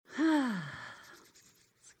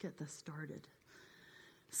get this started.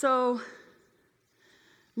 So,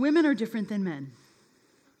 women are different than men,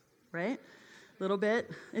 right? A little bit.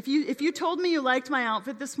 If you told me you liked my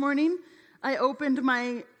outfit this morning, I opened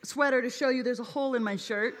my sweater to show you there's a hole in my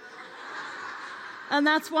shirt. And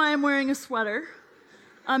that's why I'm wearing a sweater.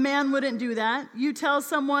 A man wouldn't do that. You tell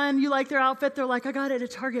someone you like their outfit, they're like, I got it at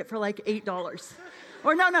Target for like $8.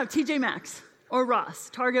 Or no, TJ Maxx or Ross.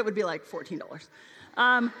 Target would be like $14.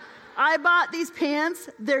 I bought these pants.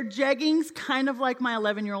 They're jeggings, kind of like my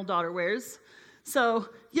 11-year-old daughter wears. So,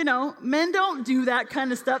 men don't do that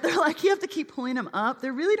kind of stuff. They're like, you have to keep pulling them up. They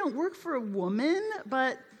really don't work for a woman,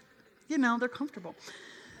 but, they're comfortable.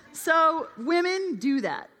 So women do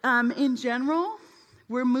that. In general,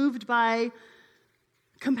 we're moved by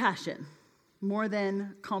compassion more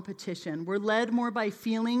than competition. We're led more by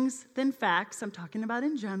feelings than facts. I'm talking about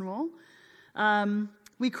in general.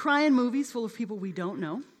 We cry in movies full of people we don't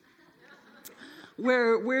know.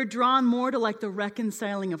 We're drawn more to like the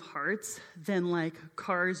reconciling of hearts than like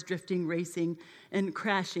cars drifting, racing, and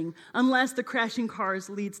crashing. Unless the crashing cars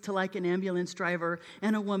leads to like an ambulance driver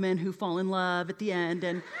and a woman who fall in love at the end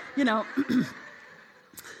and,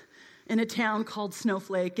 in a town called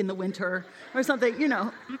Snowflake in the winter or something,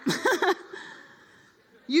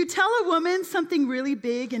 You tell a woman something really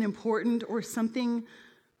big and important or something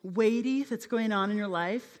weighty that's going on in your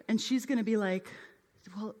life, and she's going to be like,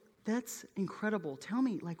 well, that's incredible. Tell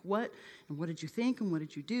me, like, what? And what did you think? And what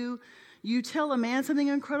did you do? You tell a man something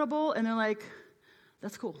incredible, and they're like,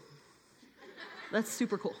 that's cool. That's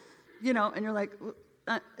super cool. And you're like,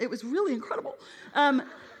 it was really incredible.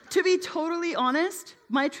 To be totally honest,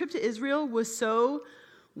 my trip to Israel was so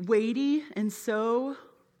weighty and so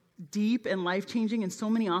deep and life-changing and so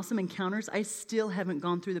many awesome encounters, I still haven't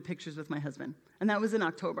gone through the pictures with my husband. And that was in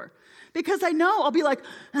October. Because I know I'll be like,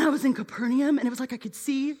 and I was in Capernaum, and it was like I could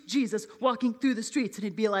see Jesus walking through the streets, and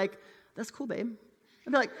he'd be like, that's cool, babe.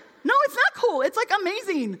 I'd be like, no, it's not cool. It's like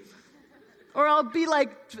amazing. Or I'll be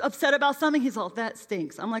like upset about something. He's all, that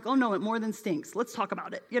stinks. I'm like, oh no, it more than stinks. Let's talk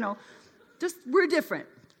about it. Just we're different.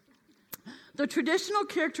 The traditional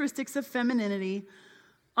characteristics of femininity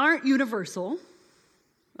aren't universal,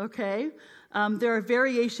 okay? There are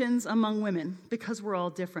variations among women because we're all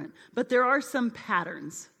different. But there are some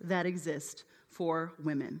patterns that exist for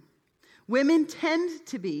women. Women tend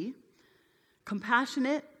to be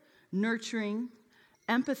compassionate, nurturing,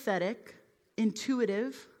 empathetic,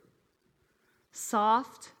 intuitive,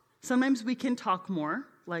 soft. Sometimes we can talk more,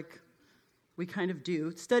 like we kind of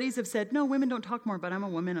do. Studies have said, no, women don't talk more, but I'm a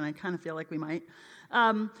woman and I kind of feel like we might.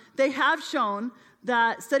 Studies have shown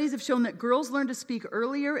that girls learn to speak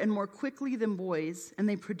earlier and more quickly than boys, and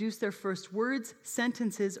they produce their first words,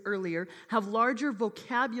 sentences earlier, have larger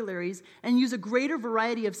vocabularies, and use a greater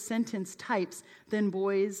variety of sentence types than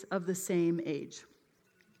boys of the same age.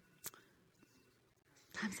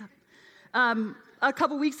 Time's up. A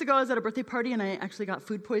couple weeks ago, I was at a birthday party, and I actually got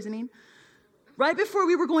food poisoning right before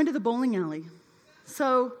we were going to the bowling alley.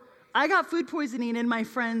 So I got food poisoning in my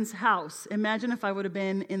friend's house. Imagine if I would have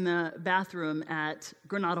been in the bathroom at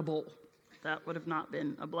Granada Bowl. That would have not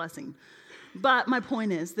been a blessing. But my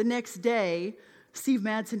point is, the next day, Steve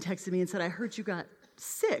Madsen texted me and said, I heard you got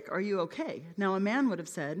sick. Are you okay? Now, a man would have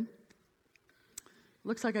said,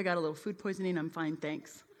 looks like I got a little food poisoning. I'm fine,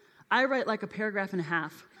 thanks. I write like a paragraph and a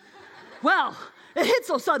half. Well, it hit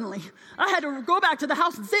so suddenly. I had to go back to the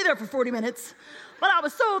house and stay there for 40 minutes. But I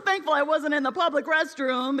was so thankful I wasn't in the public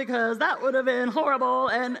restroom because that would have been horrible.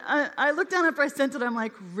 And I looked down after I sent it. I'm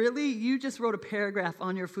like, really? You just wrote a paragraph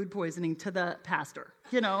on your food poisoning to the pastor,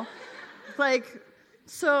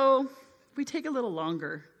 So we take a little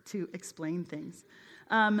longer to explain things.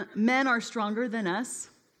 Men are stronger than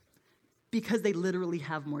us because they literally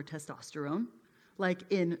have more testosterone.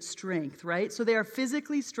 Like in strength, right? So they are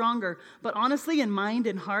physically stronger, but honestly, in mind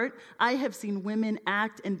and heart, I have seen women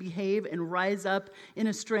act and behave and rise up in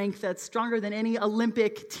a strength that's stronger than any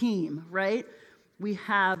Olympic team, right? We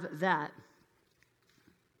have that.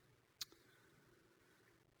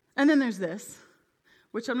 And then there's this,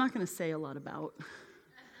 which I'm not going to say a lot about.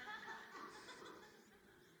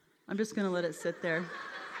 I'm just going to let it sit there.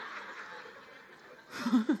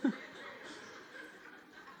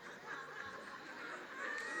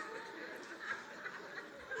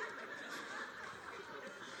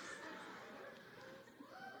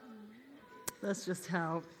 That's just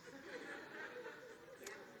how.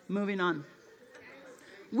 Moving on.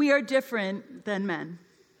 We are different than men.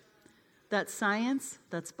 That's science,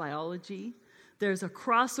 that's biology. There's a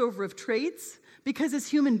crossover of traits because as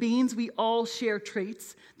human beings, we all share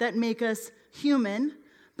traits that make us human.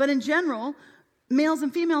 But in general, males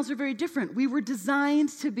and females are very different. We were designed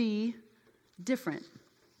to be different.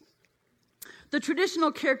 The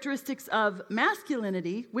traditional characteristics of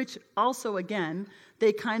masculinity, which also, again,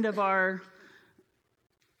 they kind of are,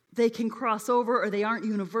 they can cross over or they aren't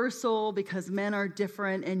universal because men are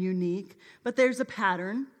different and unique, but there's a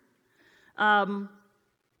pattern. And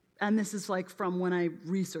this is like from when I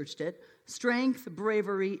researched it. Strength,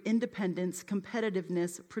 bravery, independence,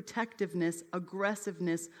 competitiveness, protectiveness,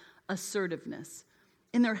 aggressiveness, assertiveness.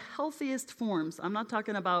 In their healthiest forms, I'm not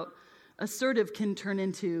talking about assertive can turn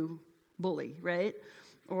into bully, right?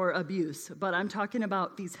 Or abuse. But I'm talking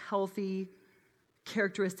about these healthy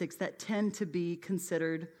characteristics that tend to be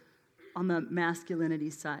considered on the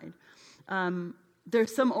masculinity side.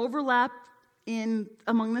 There's some overlap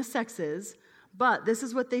among the sexes, but this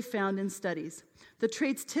is what they found in studies. The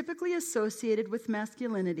traits typically associated with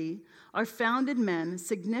masculinity are found in men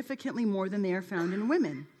significantly more than they are found in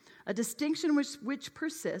women, a distinction which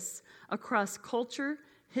persists across culture,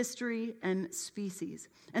 history, and species.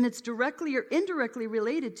 And it's directly or indirectly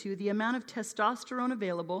related to the amount of testosterone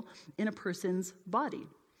available in a person's body.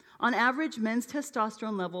 On average, men's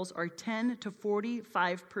testosterone levels are 10 to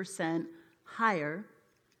 45% higher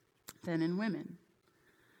than in women.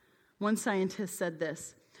 One scientist said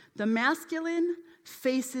this: the masculine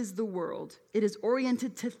faces the world. It is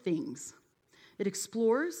oriented to things. It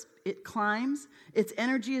explores, it climbs, its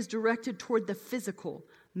energy is directed toward the physical,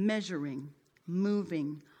 measuring,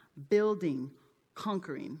 moving, building,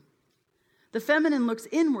 conquering. The feminine looks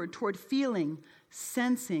inward toward feeling,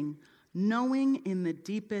 sensing, knowing in the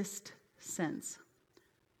deepest sense.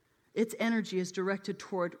 Its energy is directed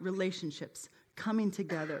toward relationships, coming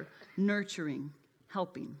together, nurturing,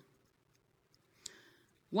 helping.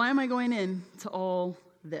 Why am I going into all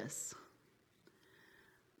this?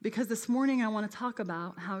 Because this morning I want to talk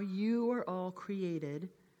about how you are all created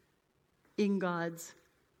in God's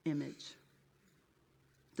image.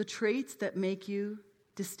 The traits that make you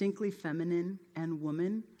distinctly feminine and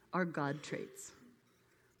woman are God traits.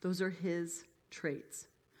 Those are His traits.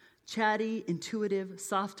 Chatty, intuitive,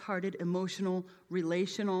 soft-hearted, emotional,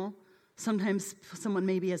 relational. Sometimes someone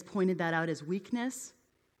maybe has pointed that out as weakness.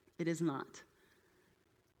 It is not.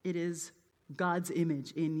 It is God's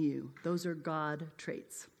image in you. Those are God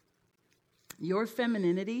traits. Your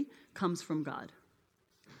femininity comes from God.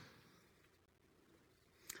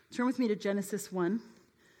 Turn with me to Genesis 1.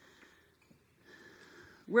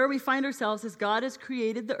 Where we find ourselves is God has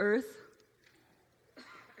created the earth,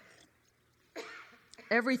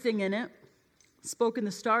 everything in it, spoken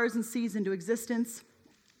the stars and seas into existence,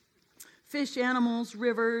 fish, animals,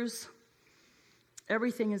 rivers,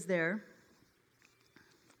 everything is there.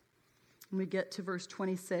 And we get to verse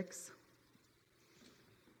 26.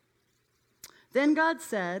 Then God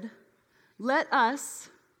said, "Let us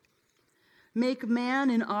make man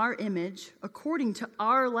in our image, according to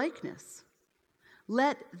our likeness.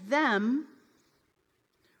 Let them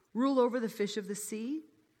rule over the fish of the sea,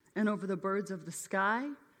 and over the birds of the sky,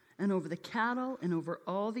 and over the cattle, and over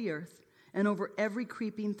all the earth, and over every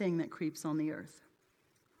creeping thing that creeps on the earth."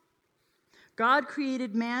 God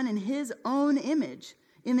created man in His own image.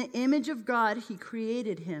 In the image of God, He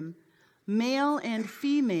created him. Male and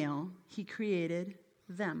female, He created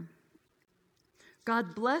them.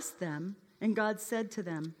 God blessed them, and God said to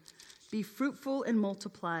them, "Be fruitful and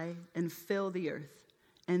multiply, and fill the earth,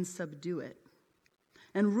 and subdue it,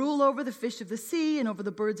 and rule over the fish of the sea, and over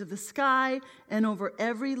the birds of the sky, and over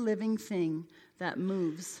every living thing that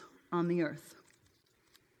moves on the earth."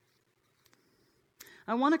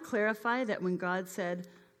 I want to clarify that when God said,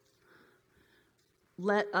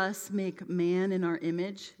 "Let us make man in our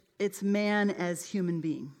image," it's man as human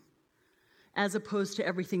being, as opposed to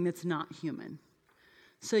everything that's not human.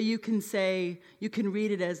 So you can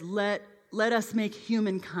read it as, let us make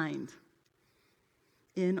humankind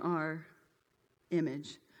in our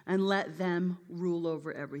image, and let them rule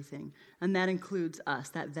over everything. And that includes us.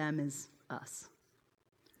 That them is us.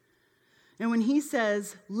 And when He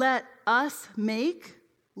says, let us make,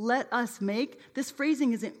 this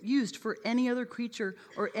phrasing isn't used for any other creature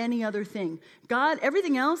or any other thing. God,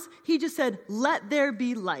 everything else, He just said, let there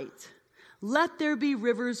be light. Let there be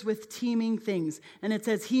rivers with teeming things. And it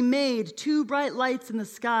says He made 2 bright lights in the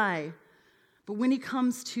sky. But when He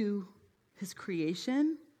comes to His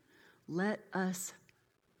creation, let us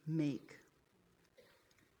make.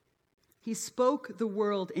 He spoke the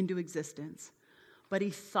world into existence, but He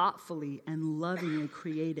thoughtfully and lovingly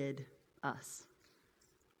created us.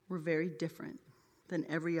 We're very different than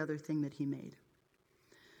every other thing that He made.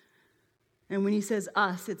 And when He says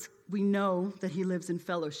us, we know that He lives in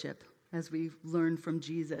fellowship, as we've learned from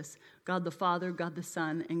Jesus. God the Father, God the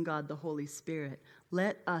Son, and God the Holy Spirit.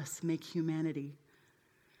 Let us make humanity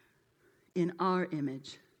in our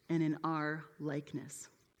image and in our likeness.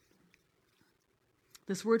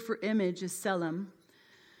 This word for image is tselem,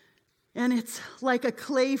 and it's like a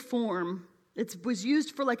clay form. It was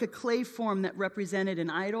used for like a clay form that represented an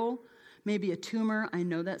idol, maybe a tumor. I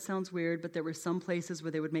know that sounds weird, but there were some places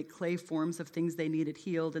where they would make clay forms of things they needed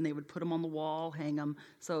healed, and they would put them on the wall, hang them.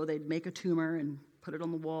 So they'd make a tumor and put it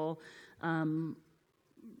on the wall.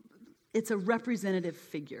 It's a representative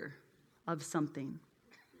figure of something.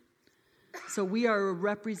 So we are a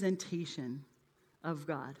representation of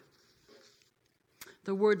God.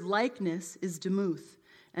 The word likeness is demuth,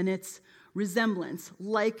 and it's resemblance,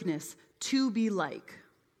 likeness, to be like.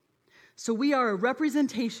 So we are a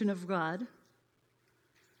representation of God,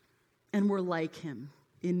 and we're like him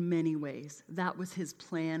in many ways. That was his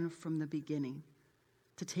plan from the beginning,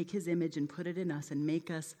 to take his image and put it in us and make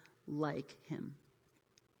us like him.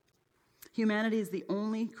 Humanity is the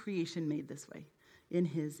only creation made this way, in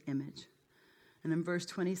his image. And in verse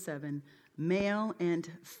 27, male and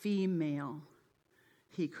female,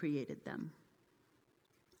 he created them.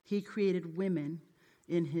 He created women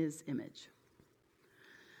in his image.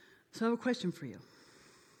 So I have a question for you.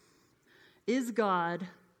 Is God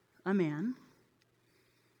a man?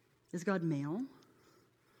 Is God male?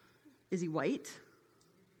 Is he white?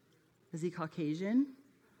 Is he Caucasian?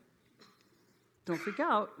 Don't freak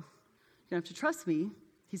out. You don't have to trust me.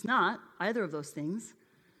 He's not either of those things.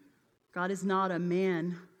 God is not a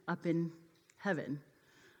man up in heaven.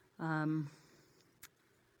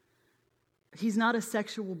 He's not a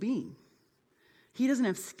sexual being. He doesn't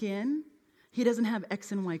have skin. He doesn't have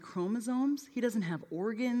X and Y chromosomes. He doesn't have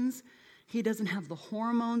organs. He doesn't have the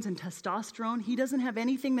hormones and testosterone. He doesn't have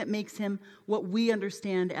anything that makes him what we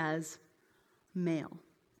understand as male.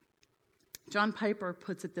 John Piper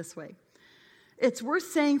puts it this way. It's worth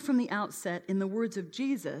saying from the outset, in the words of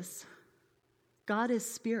Jesus, God is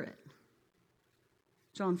spirit.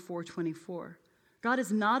 John 4:24. God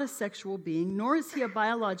is not a sexual being, nor is he a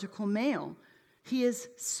biological male. He is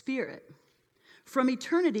spirit. From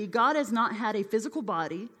eternity, God has not had a physical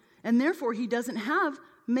body, and therefore he doesn't have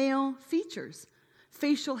male features.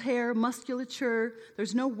 Facial hair, musculature,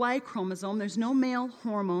 there's no Y chromosome, there's no male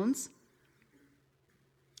hormones.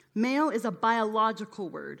 Male is a biological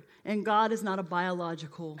word, and God is not a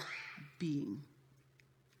biological being.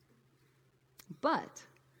 But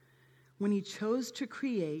when he chose to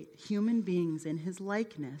create human beings in his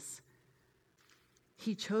likeness,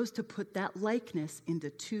 he chose to put that likeness into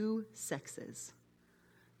two sexes,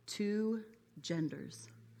 two genders,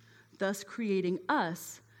 thus creating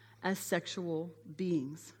us as sexual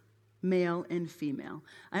beings, male and female.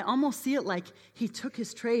 I almost see it like he took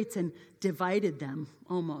his traits and divided them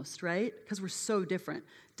almost, right? Because we're so different.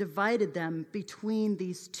 Divided them between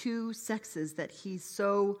these two sexes that he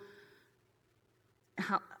so...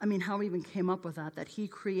 how he even came up with that he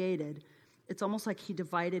created. It's almost like he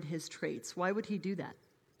divided his traits. Why would he do that?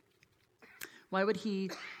 Why would he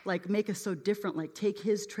make us so different, take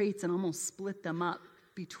his traits and almost split them up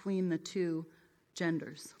between the two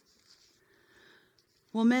genders?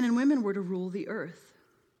 Well, men and women were to rule the earth,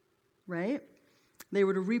 right? They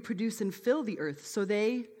were to reproduce and fill the earth, so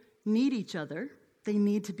they need each other. They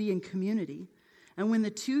need to be in community. And when the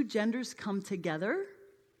two genders come together,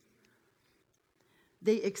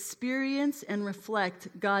 they experience and reflect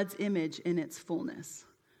God's image in its fullness,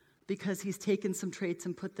 because he's taken some traits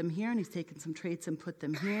and put them here, and he's taken some traits and put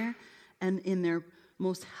them here, and in their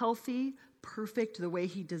most healthy, perfect, the way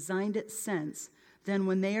he designed it sense, then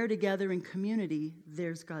when they are together in community,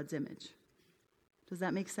 there's God's image. Does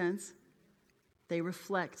that make sense? They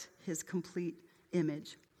reflect his complete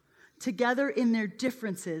image. Together in their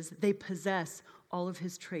differences, they possess all of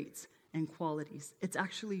his traits and qualities. It's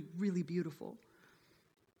actually really beautiful.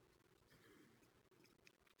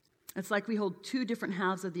 It's like we hold two different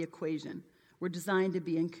halves of the equation. We're designed to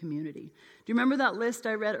be in community. Do you remember that list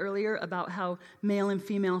I read earlier about how male and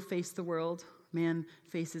female face the world? Man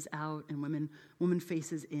faces out and woman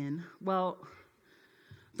faces in. Well,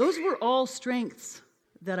 those were all strengths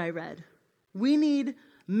that I read. We need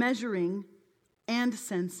measuring and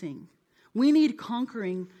sensing. We need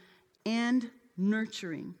conquering and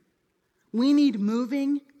nurturing. We need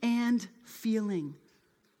moving and feeling.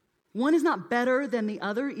 One is not better than the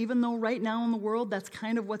other, even though right now in the world that's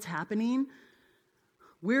kind of what's happening.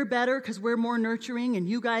 We're better because we're more nurturing and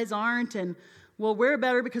you guys aren't. And, well, we're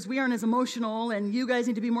better because we aren't as emotional and you guys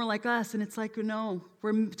need to be more like us. And it's like, no,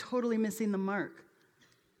 we're totally missing the mark.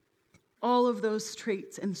 All of those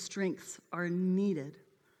traits and strengths are needed.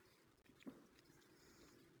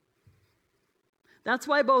 That's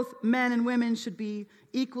why both men and women should be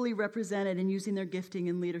equally represented in using their gifting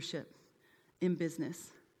in leadership, in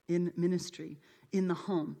business, in ministry, in the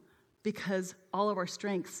home, because all of our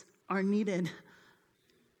strengths are needed.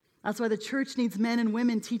 That's why the church needs men and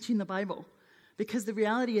women teaching the Bible. Because the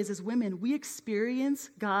reality is, as women, we experience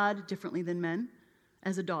God differently than men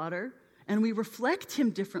as a daughter, and we reflect him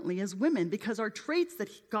differently as women because our traits that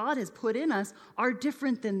God has put in us are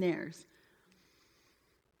different than theirs.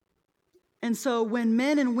 And so when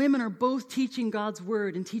men and women are both teaching God's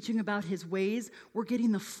word and teaching about his ways, we're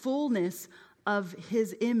getting the fullness of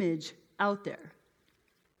his image out there.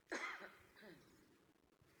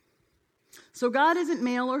 So God isn't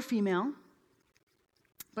male or female,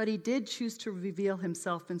 but he did choose to reveal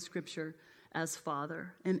himself in Scripture as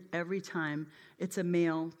Father. And every time it's a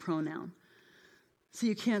male pronoun. So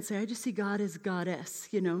you can't say, I just see God as goddess.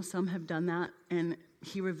 Some have done that. And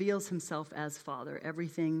he reveals himself as Father.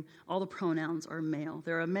 Everything, all the pronouns are male.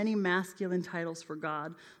 There are many masculine titles for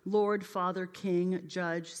God: Lord, Father, King,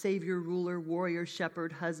 Judge, Savior, Ruler, Warrior,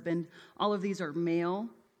 Shepherd, Husband. All of these are male,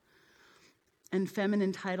 and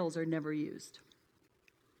feminine titles are never used.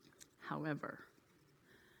 However,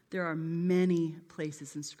 there are many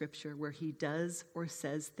places in Scripture where he does or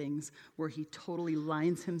says things where he totally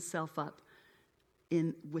lines himself up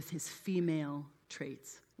with his female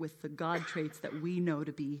traits, with the God traits that we know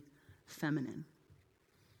to be feminine.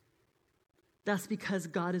 That's because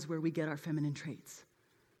God is where we get our feminine traits.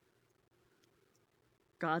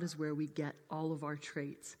 God is where we get all of our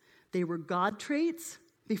traits. They were God traits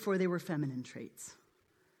before they were feminine traits.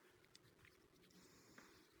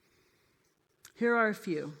 Here are a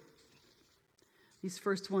few. These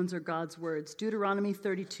first ones are God's words. Deuteronomy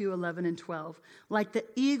 32, 11 and 12. Like the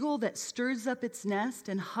eagle that stirs up its nest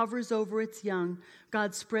and hovers over its young,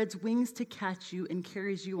 God spreads wings to catch you and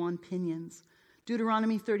carries you on pinions.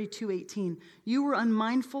 Deuteronomy 32, 18. You were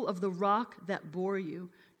unmindful of the rock that bore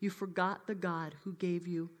you. You forgot the God who gave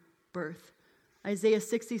you birth. Isaiah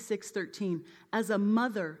 66, 13. As a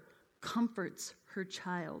mother comforts her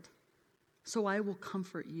child, so I will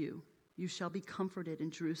comfort you. You shall be comforted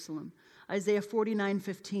in Jerusalem. Isaiah 49,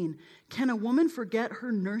 15. Can a woman forget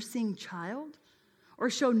her nursing child, or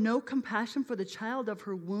show no compassion for the child of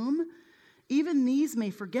her womb? Even these may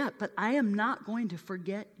forget, but I am not going to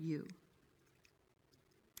forget you.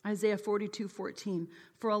 Isaiah 42, 14.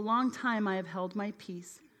 For a long time I have held my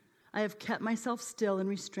peace. I have kept myself still and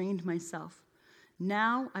restrained myself.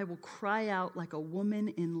 Now I will cry out like a woman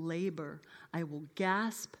in labor. I will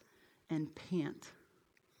gasp and pant.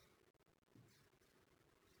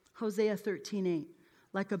 Hosea 13:8.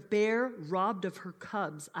 Like a bear robbed of her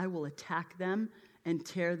cubs, I will attack them and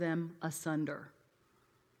tear them asunder.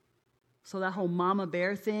 So that whole mama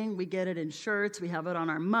bear thing, we get it in shirts, we have it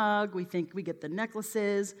on our mug, we think we get the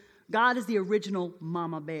necklaces. God is the original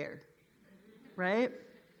mama bear, right?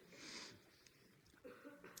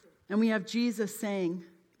 And we have Jesus saying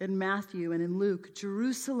in Matthew and in Luke,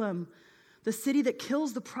 Jerusalem, the city that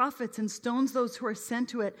kills the prophets and stones those who are sent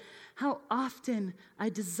to it, how often I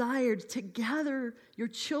desired to gather your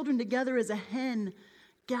children together as a hen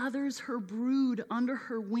gathers her brood under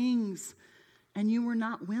her wings, and you were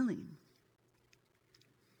not willing.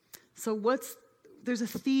 So there's a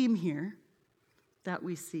theme here that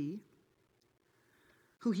we see,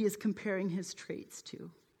 who he is comparing his traits to.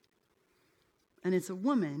 And it's a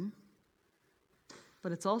woman,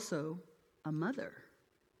 but it's also a mother.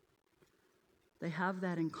 They have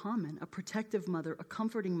that in common: a protective mother, a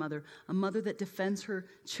comforting mother, a mother that defends her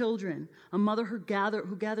children, a mother who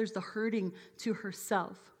gathers the hurting to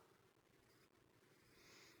herself.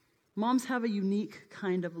 Moms have a unique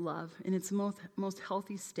kind of love in its most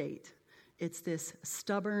healthy state. It's this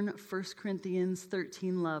stubborn 1 Corinthians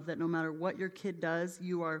 13 love that no matter what your kid does,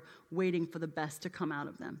 you are waiting for the best to come out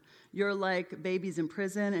of them. You're like babies in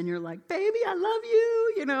prison, and you're like, baby, I love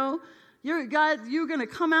you, You're going to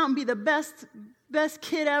come out and be the best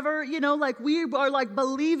kid ever. Like we are like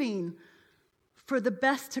believing for the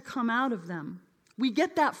best to come out of them. We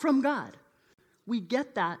get that from God. We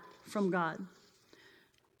get that from God.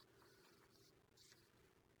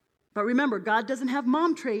 But remember, God doesn't have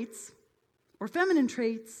mom traits or feminine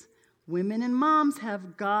traits. Women and moms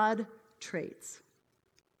have God traits.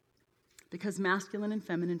 Because masculine and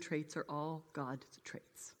feminine traits are all God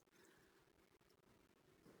traits.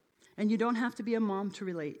 And you don't have to be a mom to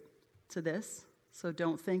relate to this. So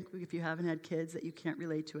don't think, if you haven't had kids, that you can't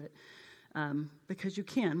relate to it. Because you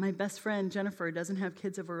can. My best friend, Jennifer, doesn't have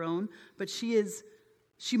kids of her own, but she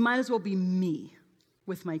might as well be me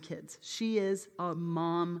with my kids. She is a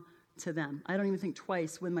mom to them. I don't even think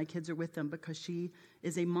twice when my kids are with them because she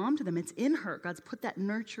is a mom to them. It's in her. God's put that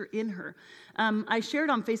nurture in her. I shared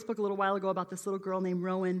on Facebook a little while ago about this little girl named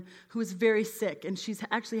Rowan who is very sick, and she's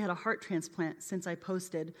actually had a heart transplant since I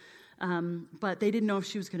posted, but they didn't know if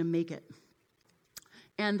she was going to make it.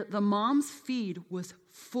 And the mom's feed was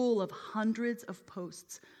full of hundreds of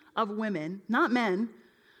posts of women, not men,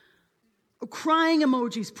 crying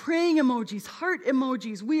emojis, praying emojis, heart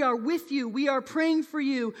emojis. We are with you. We are praying for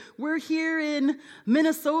you. We're here in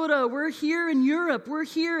Minnesota. We're here in Europe. We're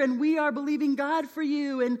here and we are believing God for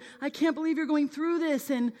you. And I can't believe you're going through this.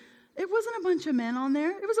 And it wasn't a bunch of men on there.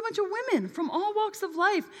 It was a bunch of women from all walks of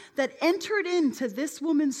life that entered into this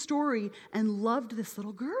woman's story and loved this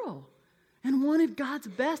little girl and wanted God's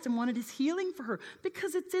best and wanted his healing for her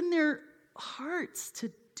because it's in their hearts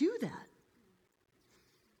to do that.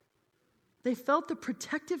 They felt the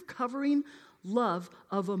protective, covering love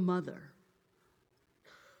of a mother.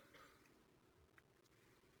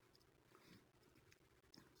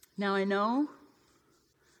 Now, I know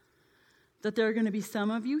that there are going to be some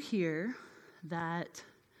of you here that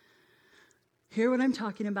hear what I'm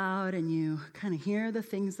talking about, and you kind of hear the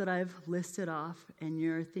things that I've listed off, and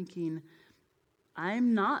you're thinking,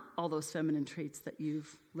 I'm not all those feminine traits that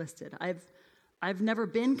you've listed. I've never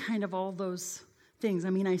been kind of all those things. I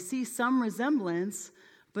mean, I see some resemblance,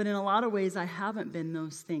 but in a lot of ways, I haven't been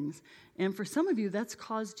those things. And for some of you, that's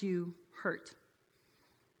caused you hurt.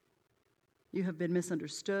 You have been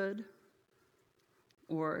misunderstood,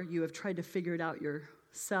 or you have tried to figure it out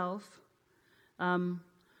yourself. Let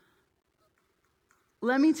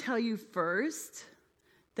me tell you first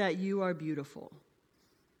that you are beautiful.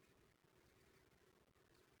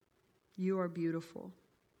 You are beautiful.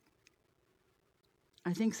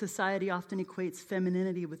 I think society often equates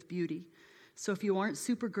femininity with beauty. So if you aren't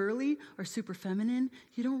super girly or super feminine,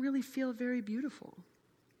 you don't really feel very beautiful.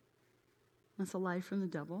 That's a lie from the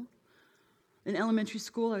devil. In elementary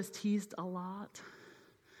school, I was teased a lot.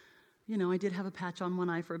 You know, I did have a patch on one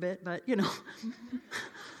eye for a bit, but, you know.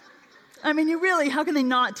 I mean, how can they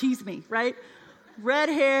not tease me, right? Red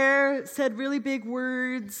hair, said really big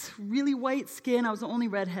words, really white skin. I was the only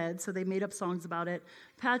redhead, so they made up songs about it.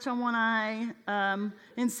 Patch on one eye.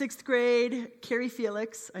 In 6th grade, Carrie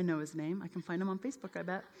Felix, I know his name. I can find him on Facebook, I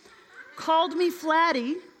bet. Called me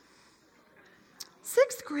Flatty.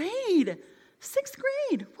 6th grade. 6th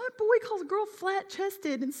grade. What boy calls a girl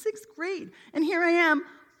flat-chested in 6th grade? And here I am,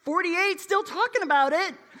 48, still talking about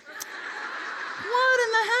it. What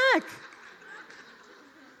in the heck?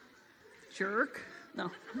 Jerk. No,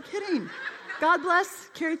 I'm kidding. God bless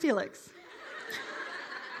Carrie Felix.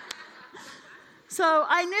 So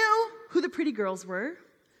I knew who the pretty girls were.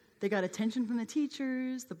 They got attention from the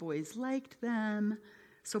teachers. The boys liked them.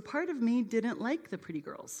 So part of me didn't like the pretty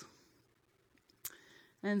girls.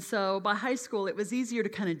 And so by high school, it was easier to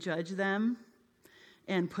kind of judge them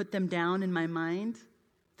and put them down in my mind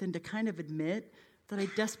than to kind of admit that I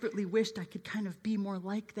desperately wished I could kind of be more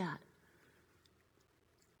like that.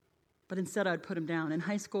 But instead, I'd put them down. In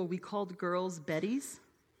high school, we called girls Betties.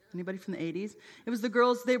 Anybody from the 80s? It was the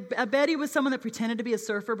girls. A Betty was someone that pretended to be a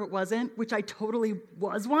surfer but wasn't, which I totally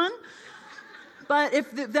was one. But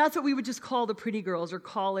that's what we would just call the pretty girls, or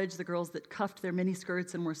college, the girls that cuffed their mini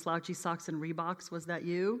skirts and wore slouchy socks and Reeboks. Was that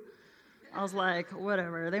you? I was like,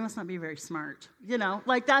 whatever. They must not be very smart. You know,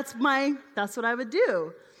 like that's what I would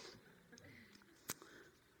do.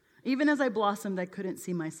 Even as I blossomed, I couldn't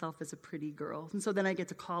see myself as a pretty girl. And so then I get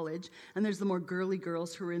to college, and there's the more girly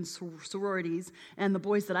girls who are in sororities, and the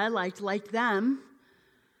boys that I liked them,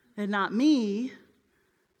 and not me.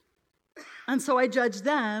 And so I judged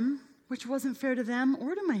them, which wasn't fair to them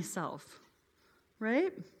or to myself,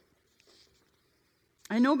 right?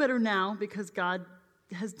 I know better now because God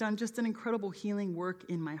has done just an incredible healing work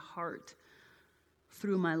in my heart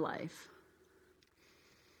through my life.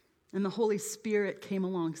 And the Holy Spirit came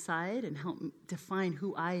alongside and helped define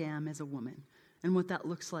who I am as a woman and what that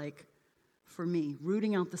looks like for me,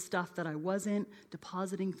 rooting out the stuff that I wasn't,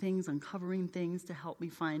 depositing things, uncovering things to help me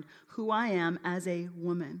find who I am as a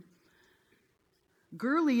woman.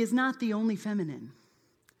 Girly is not the only feminine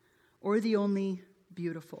or the only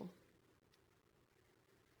beautiful.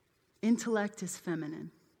 Intellect is feminine.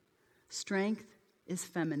 Strength is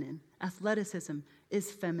feminine. Athleticism is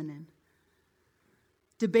feminine.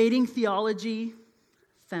 Debating theology,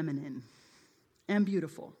 feminine and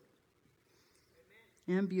beautiful.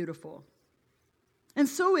 And beautiful. And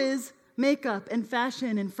so is makeup and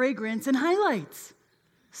fashion and fragrance and highlights.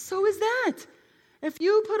 So is that. If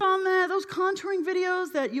you put on those contouring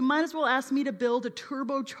videos that you might as well ask me to build a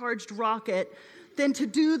turbocharged rocket than to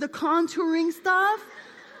do the contouring stuff,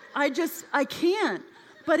 I can't.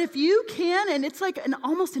 But if you can, and it's like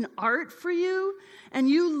almost an art for you, and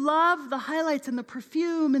you love the highlights and the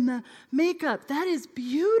perfume and the makeup, that is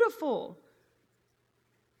beautiful.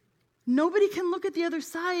 Nobody can look at the other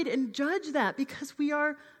side and judge that because we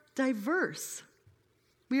are diverse.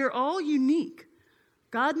 We are all unique.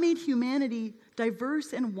 God made humanity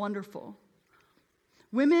diverse and wonderful.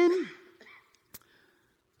 Women,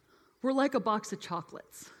 we're like a box of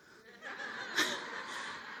chocolates.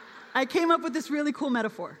 I came up with this really cool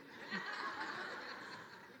metaphor.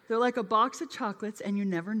 They're like a box of chocolates, and you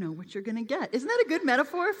never know what you're going to get. Isn't that a good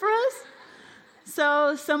metaphor for us?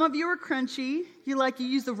 So some of you are crunchy. You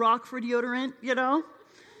use the Rock for deodorant, you know.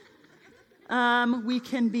 We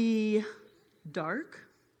can be dark.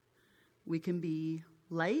 We can be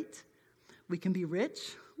light. We can be rich,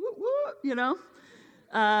 you know.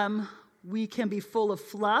 We can be full of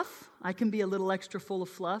fluff. I can be a little extra full of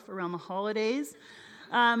fluff around the holidays.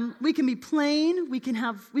 We can be plain. We can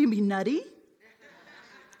be nutty.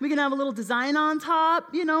 We can have a little design on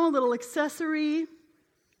top, you know, a little accessory.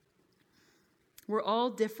 We're all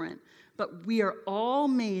different, but we are all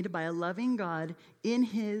made by a loving God in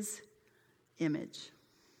His image.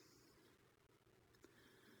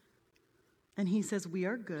 And He says we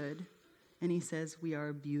are good, and He says we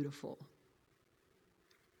are beautiful.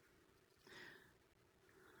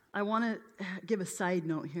 I want to give a side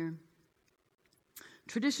note here.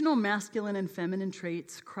 Traditional masculine and feminine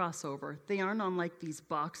traits cross over. They aren't on like these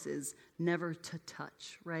boxes, never to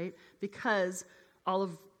touch, right? Because all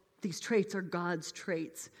of these traits are God's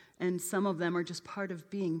traits, and some of them are just part of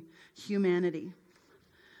being humanity.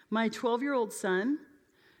 My 12-year-old son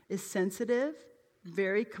is sensitive,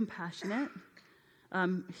 very compassionate.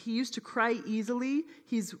 He used to cry easily.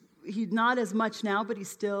 He's not as much now, but he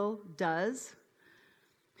still does.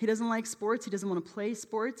 He doesn't like sports. He doesn't want to play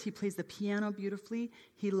sports. He plays the piano beautifully.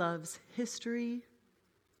 He loves history.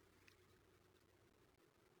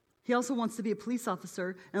 He also wants to be a police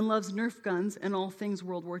officer and loves Nerf guns and all things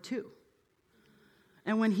World War II.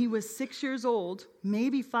 And when he was 6 years old,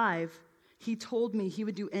 maybe 5, he told me he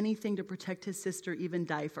would do anything to protect his sister, even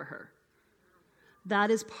die for her. That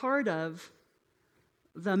is part of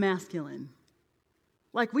the masculine.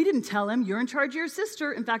 Like, we didn't tell him, you're in charge of your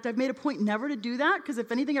sister. In fact, I've made a point never to do that, because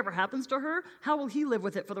if anything ever happens to her, how will he live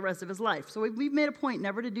with it for the rest of his life? So we've made a point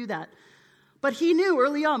never to do that. But he knew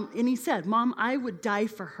early on, and he said, Mom, I would die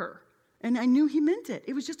for her. And I knew he meant it.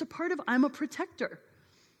 It was just a part of, I'm a protector.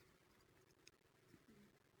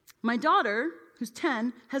 My daughter, who's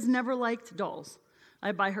 10, has never liked dolls.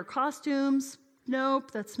 I buy her costumes.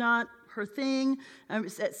 Nope, that's not her thing.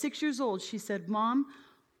 At 6 years old, she said, Mom,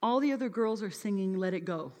 all the other girls are singing Let It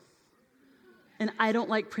Go. And I don't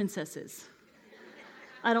like princesses.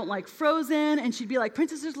 I don't like Frozen. And she'd be like,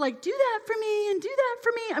 princesses like, do that for me and do that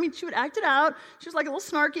for me. I mean, she would act it out. She was like a little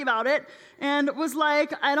snarky about it and was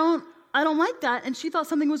like, I don't like that. And she thought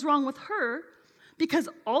something was wrong with her because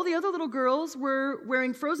all the other little girls were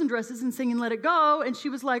wearing Frozen dresses and singing Let It Go. And she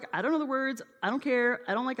was like, I don't know the words. I don't care.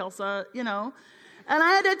 I don't like Elsa, you know. And I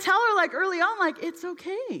had to tell her like early on, like, it's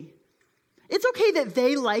okay. It's okay that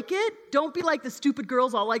they like it. Don't be like the stupid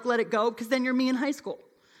girls all like Let It Go, because then you're me in high school.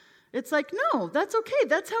 It's like, no, that's okay.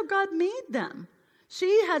 That's how God made them.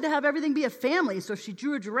 She had to have everything be a family. So if she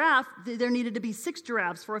drew a giraffe, there needed to be 6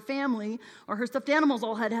 giraffes for a family, or her stuffed animals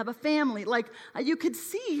all had to have a family. Like, you could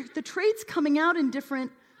see the traits coming out in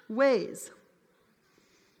different ways.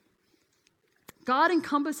 God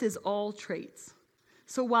encompasses all traits.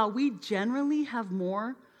 So while we generally have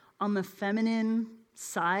more on the feminine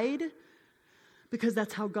side, because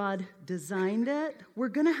that's how God designed it, we're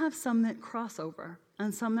going to have some that cross over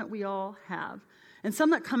and some that we all have and some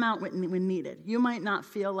that come out when needed. You might not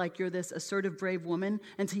feel like you're this assertive, brave woman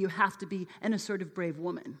until you have to be an assertive, brave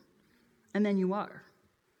woman. And then you are,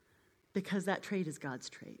 because that trait is God's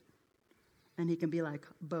trait. And He can be like,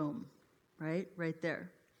 boom, right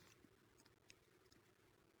there.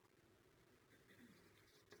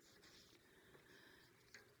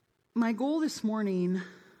 My goal this morning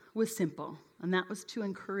was simple. And that was to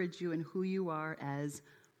encourage you in who you are as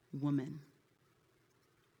woman.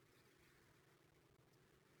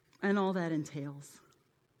 And all that entails.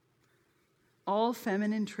 All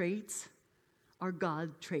feminine traits are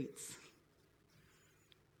God traits.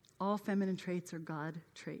 All feminine traits are God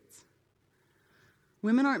traits.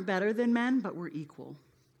 Women aren't better than men, but we're equal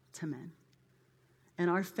to men.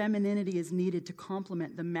 And our femininity is needed to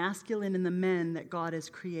complement the masculine and the men that God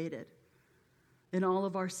has created in all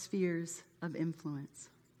of our spheres of influence.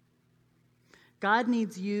 God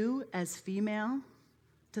needs you as female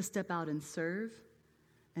to step out and serve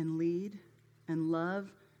and lead and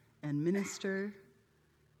love and minister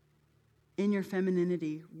in your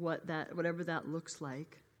femininity, whatever that looks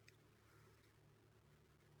like.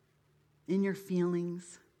 In your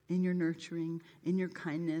feelings, in your nurturing, in your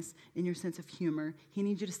kindness, in your sense of humor. He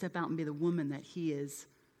needs you to step out and be the woman that he is,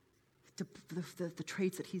 the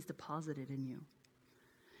traits that he's deposited in you.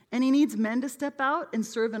 And he needs men to step out and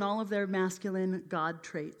serve in all of their masculine God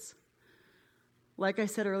traits. Like I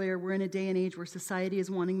said earlier, we're in a day and age where society is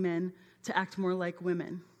wanting men to act more like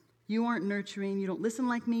women. You aren't nurturing, you don't listen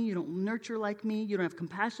like me, you don't nurture like me, you don't have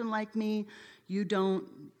compassion like me, you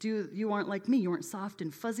aren't like me, you aren't soft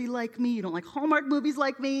and fuzzy like me, you don't like Hallmark movies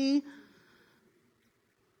like me.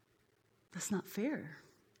 That's not fair.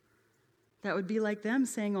 That would be like them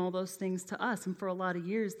saying all those things to us, and for a lot of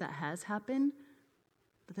years that has happened,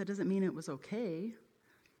 but that doesn't mean it was okay.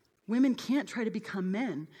 Women can't try to become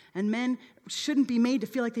men, and men shouldn't be made to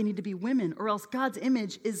feel like they need to be women, or else God's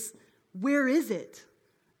image is, where is it?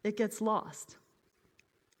 It gets lost.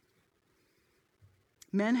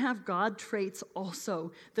 Men have God traits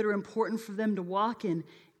also that are important for them to walk in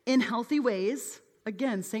healthy ways.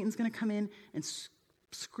 Again, Satan's going to come in and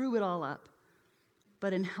screw it all up.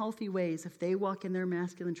 But in healthy ways, if they walk in their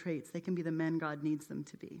masculine traits, they can be the men God needs them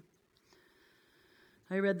to be.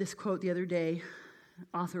 I read this quote the other day,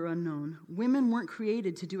 author unknown. Women weren't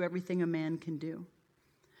created to do everything a man can do.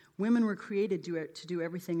 Women were created to do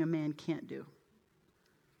everything a man can't do.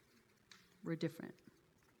 We're different.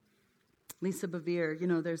 Lisa Bevere,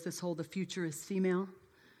 there's this whole, the future is female.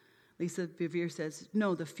 Lisa Bevere says,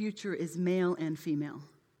 no, the future is male and female.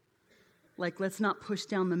 Like, let's not push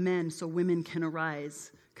down the men so women can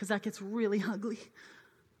arise, because that gets really ugly,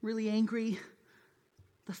 really angry.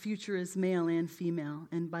 The future is male and female,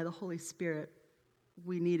 and by the Holy Spirit,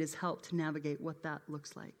 we need his help to navigate what that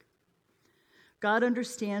looks like. God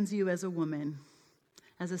understands you as a woman,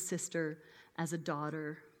 as a sister, as a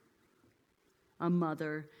daughter, a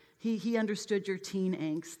mother. He understood your teen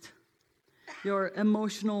angst, your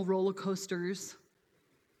emotional roller coasters,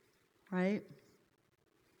 right?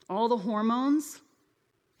 All the hormones,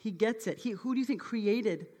 he gets it. Who do you think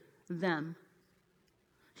created them?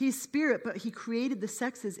 He's spirit, but he created the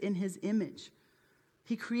sexes in his image.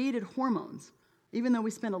 He created hormones, even though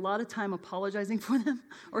we spend a lot of time apologizing for them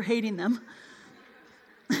or hating them.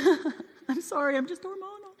 I'm sorry, I'm just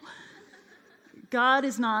hormonal. God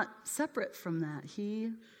is not separate from that.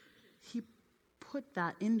 He put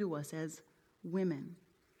that into us as women.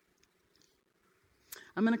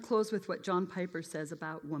 I'm going to close with what John Piper says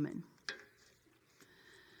about woman.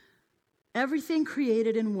 Everything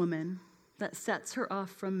created in woman that sets her off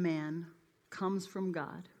from man comes from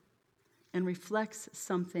God and reflects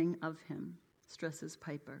something of him, stresses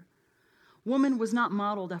Piper. Woman was not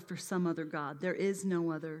modeled after some other God. There is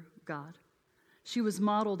no other God. She was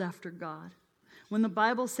modeled after God. When the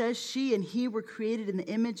Bible says she and he were created in the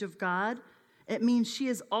image of God, it means she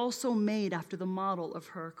is also made after the model of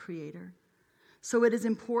her Creator. So it is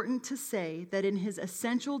important to say that in his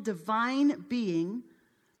essential divine being,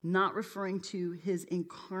 not referring to his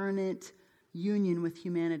incarnate union with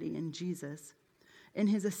humanity in Jesus, in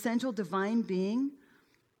his essential divine being,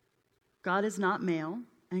 God is not male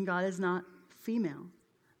and God is not female.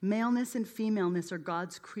 Maleness and femaleness are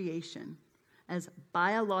God's creation as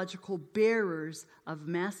biological bearers of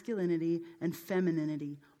masculinity and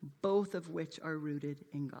femininity, both of which are rooted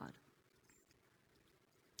in God.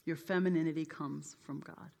 Your femininity comes from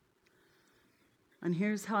God. And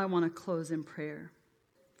here's how I want to close in prayer.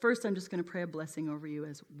 First, I'm just going to pray a blessing over you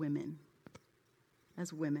as women.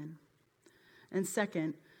 As women. And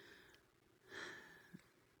second,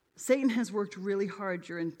 Satan has worked really hard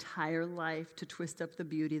your entire life to twist up the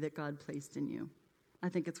beauty that God placed in you. I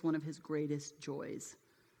think it's one of his greatest joys.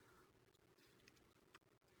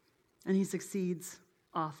 And he succeeds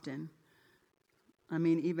often. I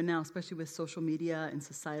mean, even now, especially with social media and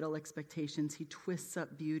societal expectations, he twists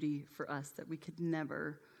up beauty for us that we could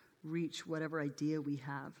never reach whatever idea we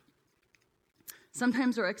have.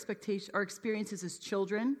 Sometimes our experiences as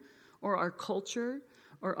children, or our culture,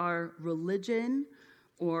 or our religion,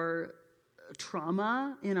 or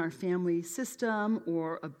trauma in our family system,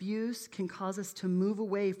 or abuse can cause us to move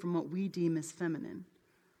away from what we deem as feminine,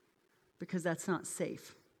 because that's not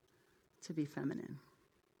safe to be feminine,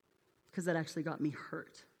 because that actually got me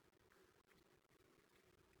hurt.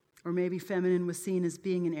 Or maybe feminine was seen as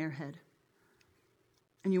being an airhead,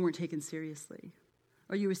 and you weren't taken seriously.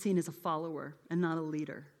 Or you were seen as a follower and not a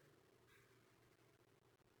leader.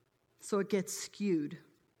 So it gets skewed.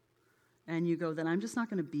 And you go, then I'm just not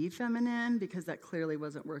going to be feminine because that clearly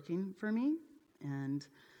wasn't working for me. And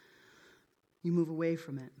you move away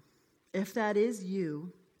from it. If that is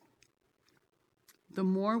you, The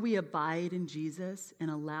more we abide in Jesus and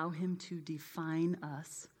allow him to define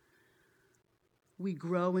us, we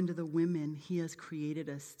grow into the women he has created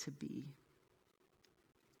us to be.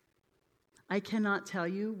 I cannot tell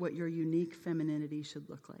you what your unique femininity should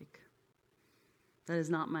look like. That is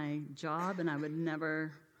not my job, and it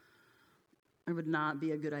would not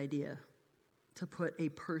be a good idea to put a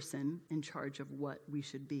person in charge of what we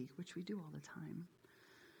should be, which we do all the time.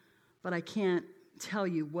 But I can't tell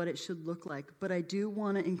you what it should look like. But I do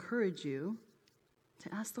want to encourage you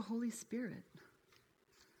to ask the Holy Spirit.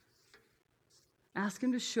 Ask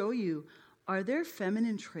him to show you, are there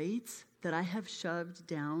feminine traits that I have shoved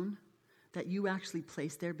down that you actually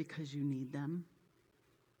place there because you need them?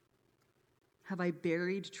 Have I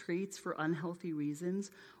buried traits for unhealthy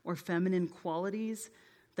reasons or feminine qualities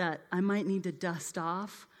that I might need to dust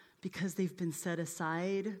off because they've been set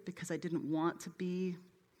aside because I didn't want to be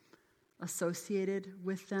associated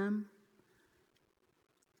with them?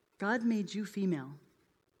 God made you female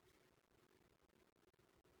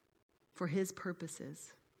for his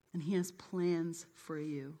purposes, and he has plans for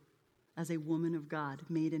you as a woman of God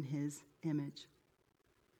made in his image.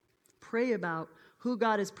 Pray about who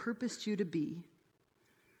God has purposed you to be.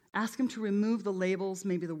 Ask him to remove the labels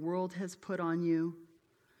maybe the world has put on you.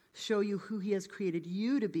 Show you who he has created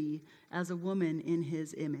you to be as a woman in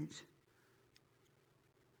his image.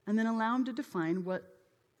 And then allow him to define what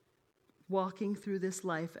walking through this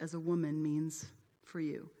life as a woman means for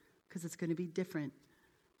you, because it's going to be different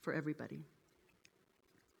for everybody.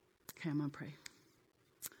 Okay, I'm going to pray.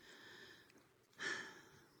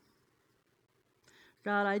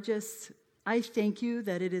 God, I thank you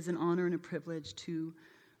that it is an honor and a privilege to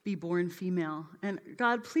be born female. And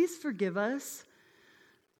God, please forgive us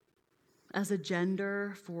as a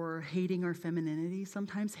gender for hating our femininity,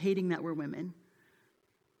 sometimes hating that we're women,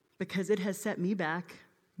 because it has set me back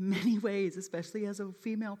many ways, especially as a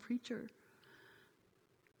female preacher.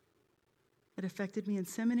 It affected me in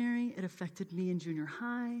seminary. It affected me in junior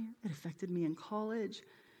high. It affected me in college.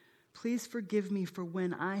 Please forgive me for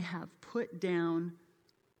when I have put down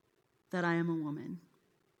that I am a woman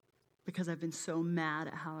because I've been so mad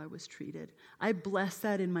at how I was treated. I bless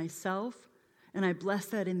that in myself, and I bless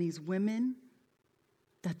that in these women,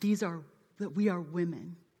 that we are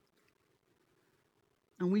women.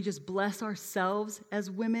 And we just bless ourselves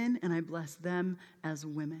as women, and I bless them as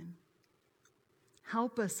women.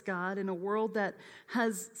 Help us, God, in a world that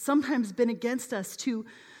has sometimes been against us, to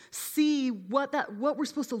see what we're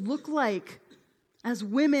supposed to look like as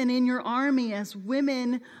women in your army, as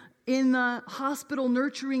women in the hospital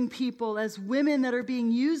nurturing people, as women that are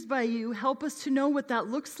being used by you. Help us to know what that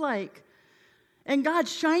looks like. And God,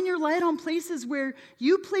 shine your light on places where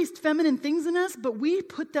you placed feminine things in us, but we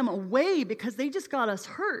put them away because they just got us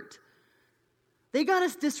hurt. They got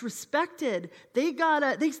us disrespected.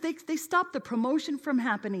 They stopped the promotion from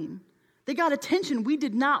happening. They got attention we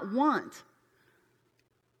did not want.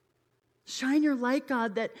 Shine your light,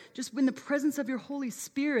 God, that just in the presence of your Holy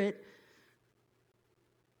Spirit,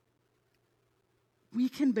 we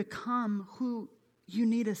can become who you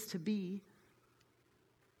need us to be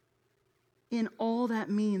in all that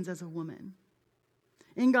means as a woman.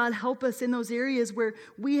 And God, help us in those areas where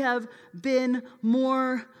we have been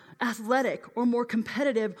more athletic or more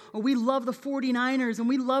competitive, or we love the 49ers and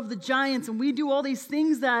we love the Giants and we do all these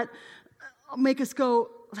things that make us go,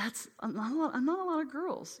 I'm not a lot of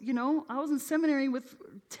girls. You know, I was in seminary with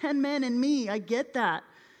 10 men and me. I get that.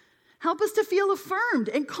 Help us to feel affirmed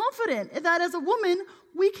and confident that as a woman,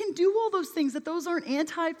 we can do all those things, that those aren't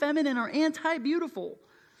anti-feminine or anti-beautiful.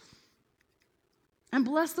 And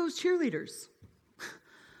bless those cheerleaders.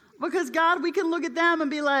 Because, God, we can look at them and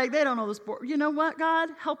be like, they don't know the sport. You know what, God?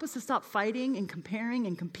 Help us to stop fighting and comparing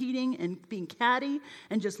and competing and being catty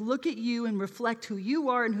and just look at you and reflect who you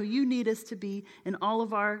are and who you need us to be in all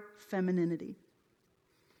of our femininity.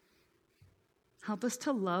 Help us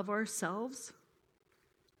to love ourselves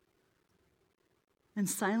and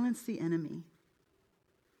silence the enemy.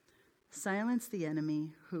 Silence the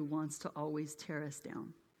enemy who wants to always tear us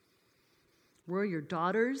down. We're your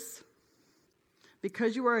daughters.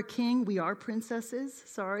 Because you are a king, we are princesses.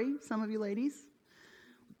 Sorry, some of you ladies.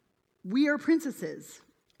 We are princesses.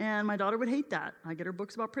 And my daughter would hate that. I get her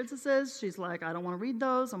books about princesses. She's like, I don't want to read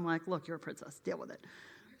those. I'm like, look, you're a princess. Deal with it.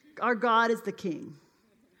 Our God is the king.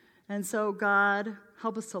 And so, God,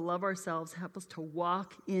 help us to love ourselves. Help us to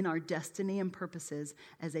walk in our destiny and purposes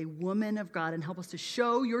as a woman of God. And help us to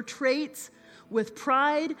show your traits with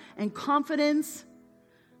pride and confidence,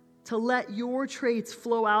 to let your traits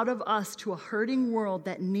flow out of us to a hurting world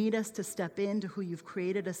that need us to step into who you've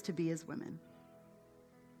created us to be as women.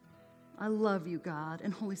 I love you, God.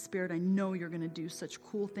 And Holy Spirit, I know you're going to do such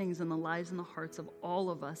cool things in the lives and the hearts of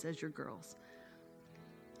all of us as your girls.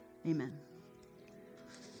 Amen.